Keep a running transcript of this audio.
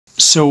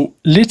So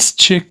let's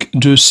check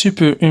the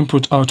super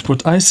input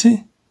output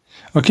IC.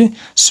 Okay,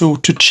 so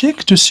to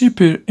check the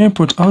super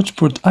input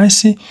output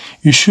IC,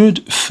 you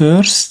should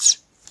first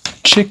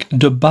check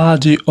the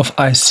body of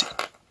IC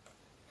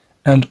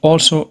and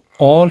also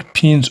all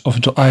pins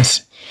of the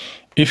IC.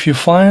 If you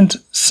find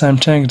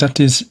something that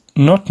is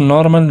not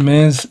normal,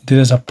 means there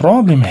is a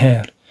problem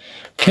here.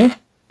 Okay,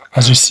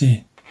 as you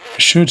see, you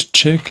should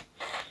check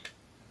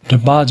the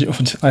body of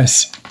the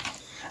IC.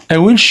 I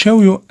will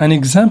show you an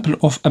example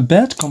of a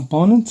bad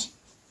component.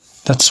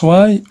 That's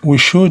why we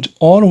should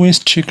always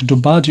check the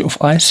body of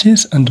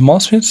ICs and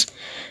MOSFETs.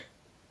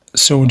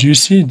 So do you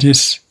see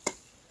this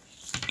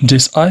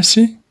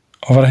IC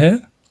over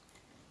here?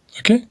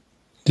 Okay,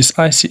 this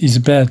IC is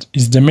bad,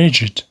 is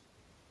damaged.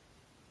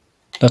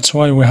 That's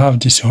why we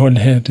have this hole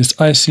here. This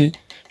IC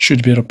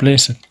should be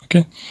replaced.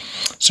 Okay,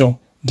 so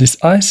this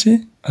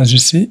IC, as you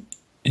see,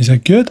 is a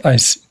good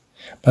IC,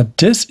 but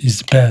this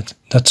is bad.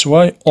 That's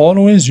why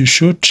always you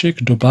should check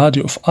the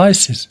body of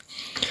ICs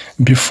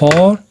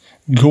before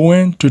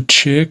going to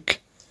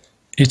check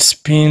its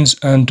pins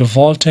and the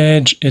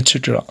voltage,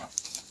 etc.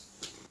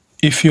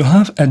 If you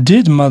have a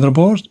dead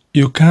motherboard,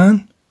 you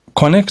can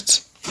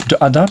connect the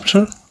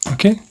adapter,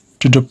 okay,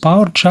 to the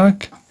power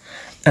jack,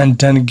 and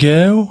then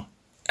go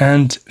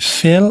and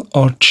feel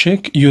or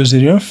check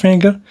using your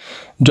finger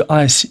the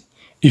IC.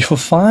 If you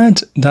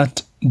find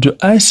that the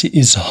IC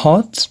is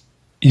hot,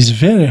 is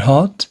very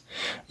hot,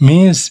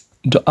 means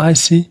the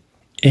IC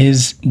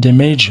is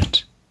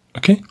damaged.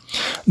 Okay,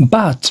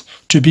 but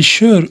to be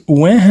sure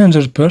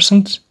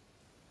 100%,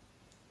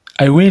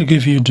 I will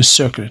give you the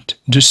secret.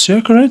 The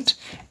secret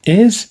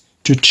is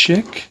to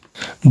check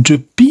the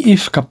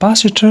PF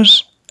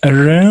capacitors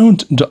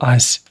around the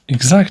IC.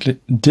 Exactly,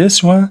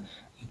 this one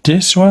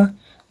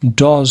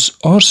does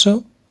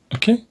also,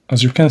 okay,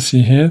 as you can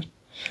see here,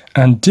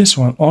 and this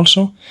one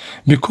also,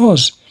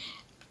 because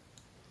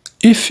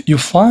if you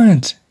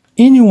find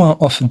any one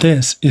of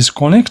this is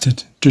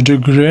connected to the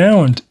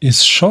ground,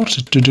 is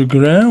shorted to the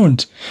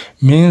ground,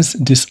 means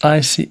this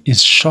IC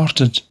is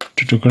shorted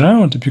to the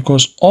ground,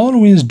 because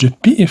always the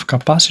PF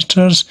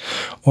capacitors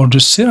or the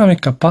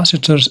ceramic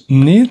capacitors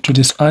near to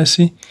this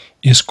IC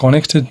is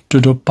connected to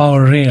the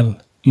power rail,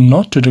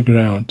 not to the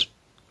ground.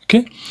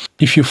 Okay,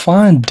 if you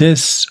find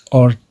this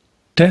or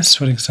this,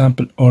 for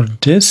example, or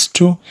this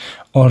too,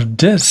 or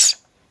this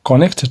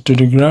connected to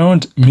the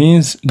ground,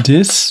 means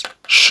this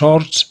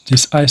short,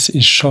 this IC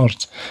is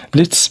short.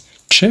 Let's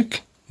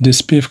check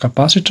these PF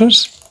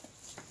capacitors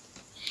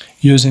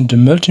using the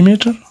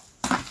multimeter.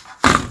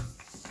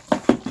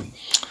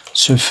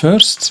 So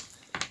first,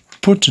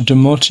 put the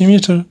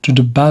multimeter to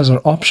the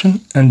buzzer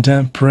option and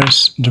then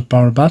press the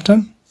power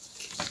button.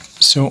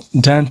 So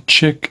then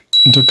check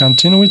the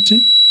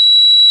continuity.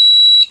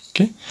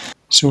 Okay,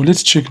 so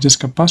let's check this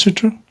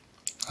capacitor,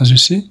 as you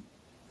see.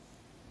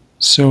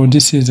 So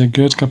this is a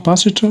good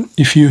capacitor.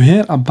 If you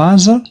hear a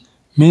buzzer,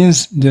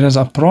 means there is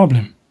a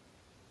problem.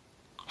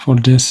 For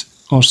this,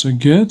 also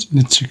good.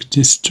 Let's check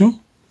this too.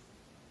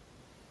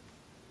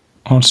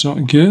 Also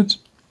good.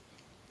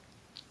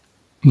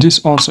 This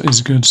also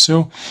is good.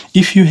 So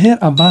if you hear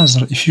a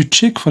buzzer, if you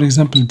check, for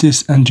example,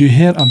 this, and you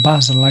hear a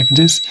buzzer like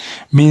this,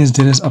 means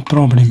there is a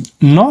problem.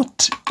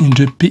 Not in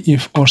the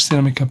PF or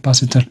ceramic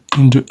capacitor,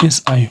 in the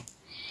SIO.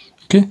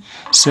 Okay,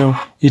 so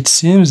it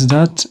seems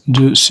that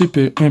the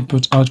super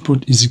input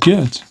output is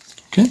good.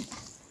 Okay,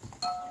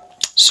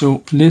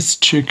 so let's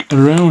check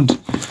around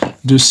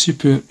the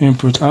super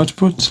input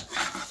output.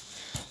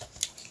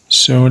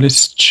 So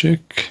let's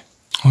check.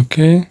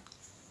 Okay,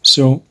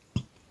 so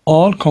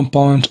all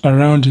components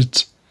around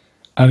it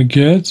are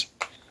good.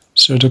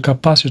 So the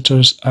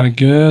capacitors are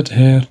good.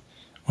 Here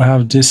we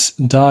have this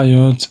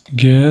diode,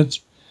 good.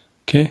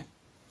 Okay,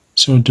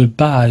 so the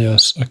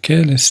BIOS,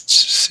 okay, let's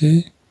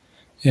see.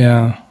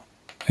 Yeah,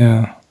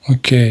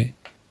 okay,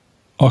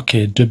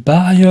 the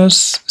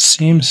BIOS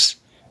seems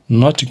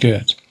not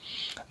good.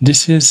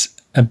 This is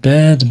a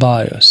bad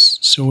BIOS.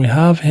 So we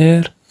have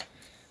here,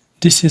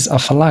 this is a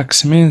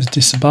flux, means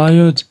this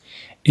diode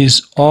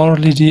is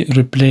already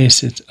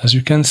replaced. As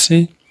you can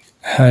see,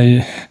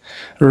 I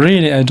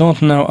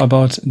don't know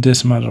about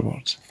this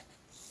motherboard.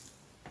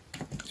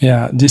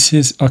 Yeah, this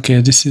is,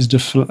 okay, this is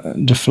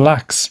the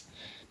flux.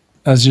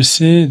 As you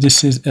see,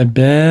 this is a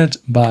bad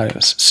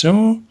BIOS.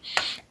 So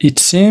it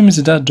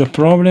seems that the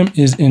problem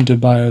is in the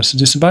BIOS.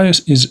 This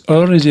BIOS is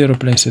already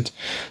replaced.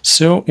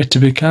 So it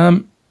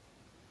become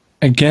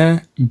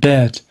again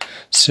bad.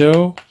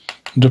 So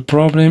the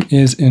problem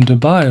is in the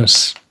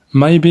BIOS.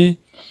 Maybe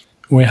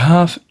we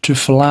have to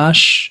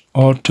flash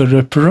or to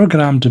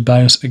reprogram the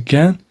BIOS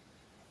again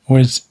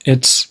with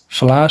its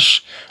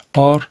flash,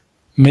 or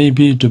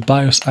maybe the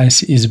BIOS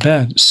IC is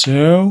bad.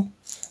 So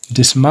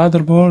this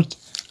motherboard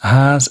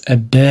has a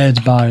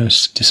bad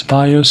BIOS. This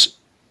BIOS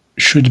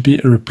should be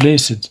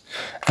replaced,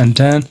 and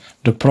then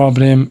the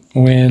problem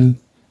will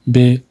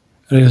be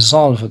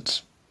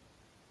resolved.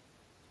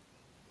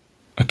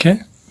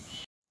 Okay,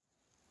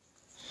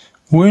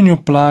 when you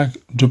plug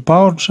the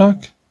power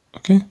jack,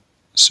 okay,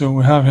 so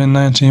we have a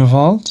 19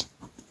 volt,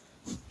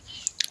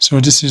 So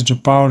this is the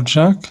power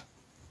jack.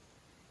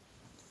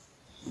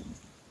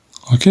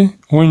 Okay,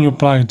 when you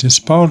plug this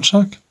power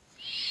jack,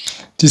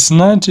 this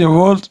 90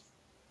 volt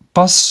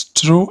pass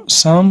through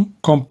some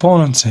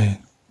components here,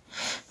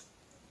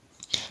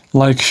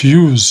 like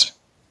fuse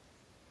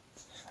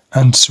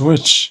and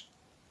switch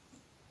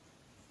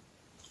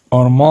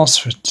or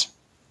MOSFET.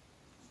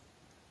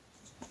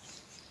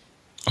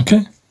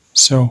 Okay,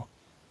 so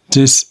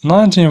this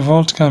 19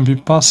 volt can be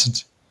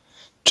passed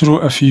through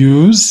a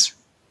fuse,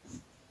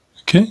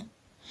 okay,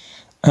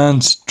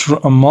 and through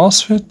a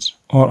MOSFET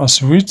or a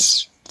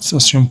switch. Let's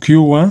assume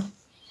Q1,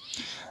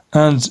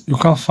 and you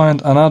can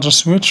find another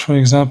switch, for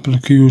example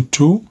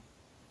Q2,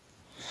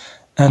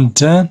 and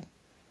then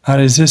a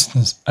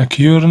resistance, a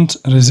current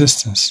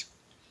resistance,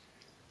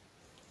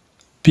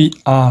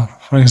 PR,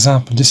 for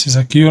example. This is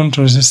a current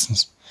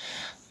resistance.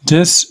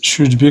 This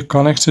should be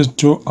connected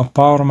to a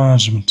power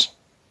management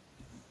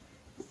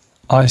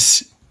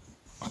IC.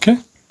 Okay,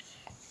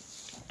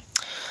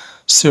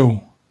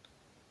 so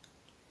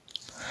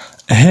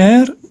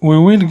here we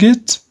will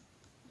get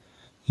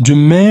the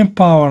main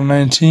power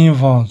 19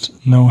 volt.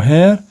 Now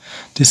here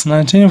this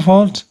 19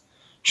 volt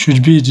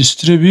should be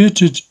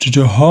distributed to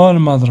the whole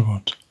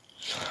motherboard.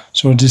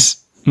 So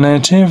this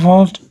 19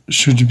 volt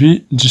should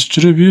be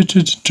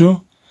distributed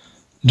to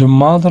the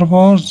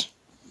motherboard,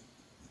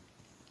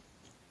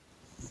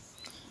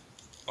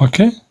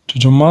 okay, to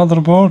the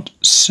motherboard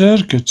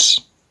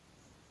circuits,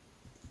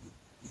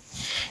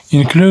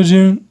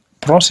 including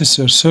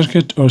processor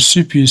circuit or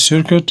CPU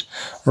circuit,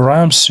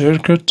 RAM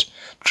circuit,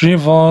 3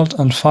 volt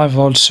and 5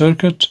 volt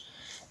circuit,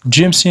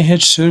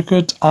 GMCH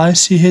circuit,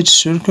 ICH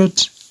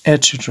circuit,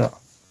 etc.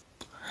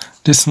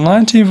 This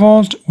 90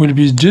 volt will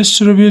be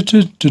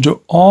distributed to the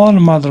all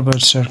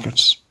motherboard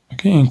circuits,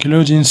 okay,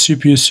 including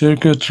CPU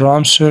circuit,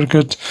 RAM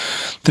circuit,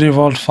 3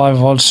 volt, 5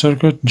 volt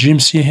circuit,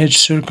 GMCH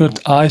circuit,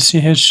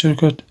 ICH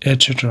circuit,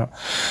 etc.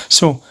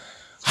 So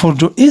for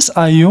the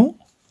SIO,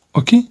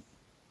 okay,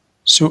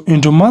 so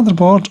in the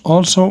motherboard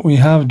also we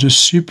have the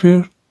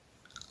super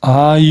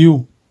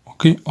IO,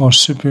 okay, or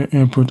super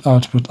input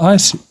output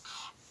IC,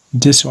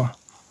 this one.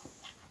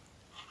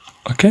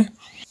 Okay,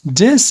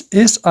 this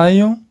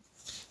SIO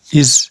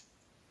is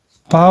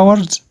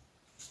powered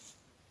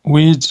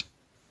with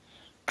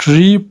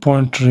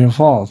 3.3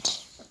 volt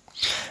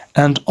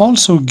and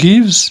also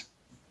gives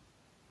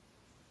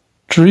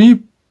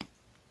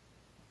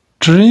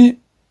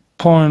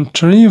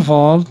 3.3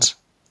 volt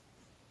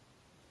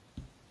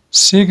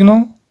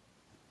signal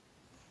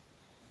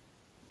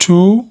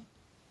to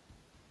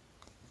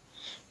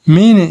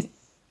many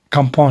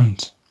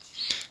components,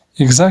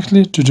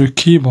 exactly to the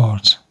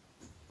keyboard.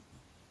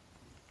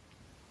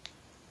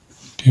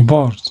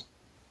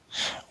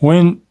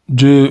 When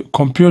the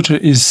computer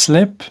is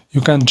asleep,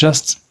 you can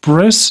just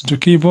press the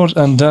keyboard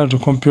and then the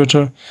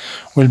computer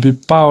will be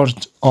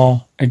powered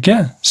on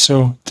again.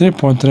 So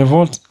 3.3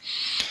 volt,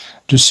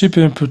 the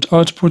super input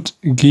output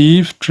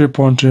give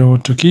 3.3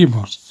 volt to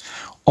keyboard.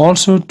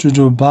 Also to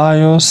the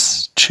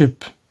BIOS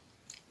chip,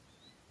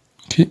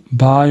 okay,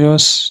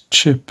 BIOS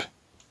chip,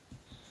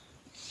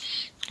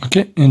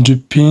 okay, in the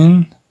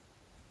pin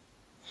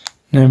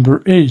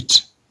number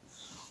 8,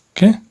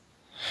 okay.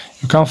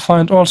 You can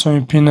find also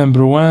in pin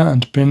number 1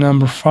 and pin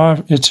number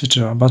 5,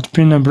 etc. But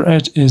pin number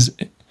 8 is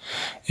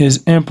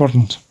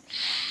important.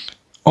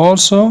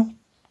 Also,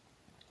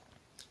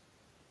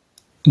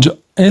 the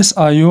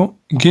SIO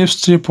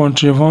gives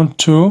 3.3 volt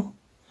to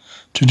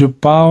the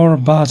power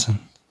button,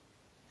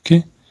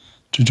 okay,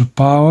 to the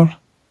power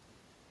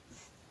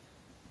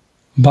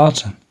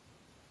button.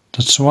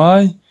 That's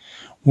why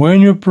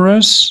when you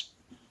press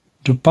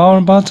the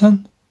power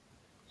button,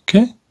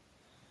 okay,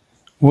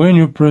 when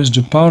you press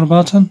the power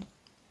button,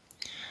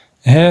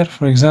 here,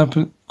 for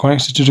example,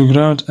 connected to the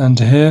ground, and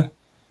here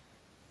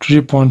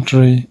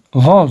 3.3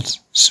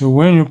 volts. So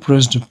when you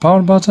press the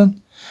power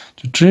button,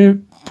 the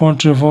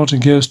 3.3 volt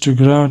goes to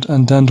ground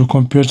and then the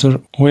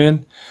computer will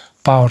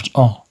powered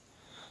on.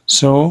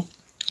 So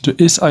the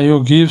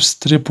SIO gives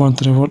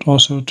 3.3 volt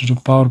also to the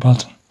power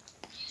button.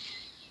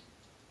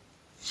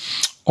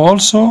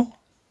 Also,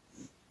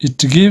 it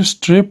gives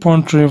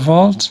 3.3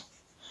 volt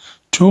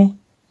to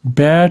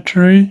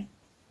battery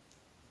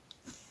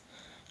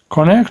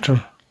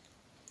connector,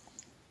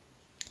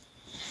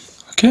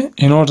 okay,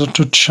 in order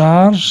to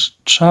charge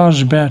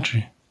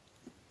battery,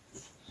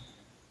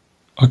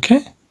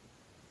 okay,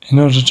 in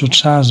order to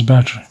charge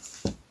battery,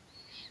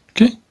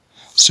 okay.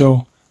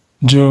 So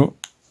the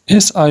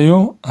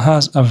SIO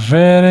has a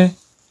very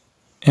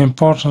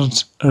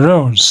important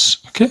roles,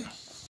 okay.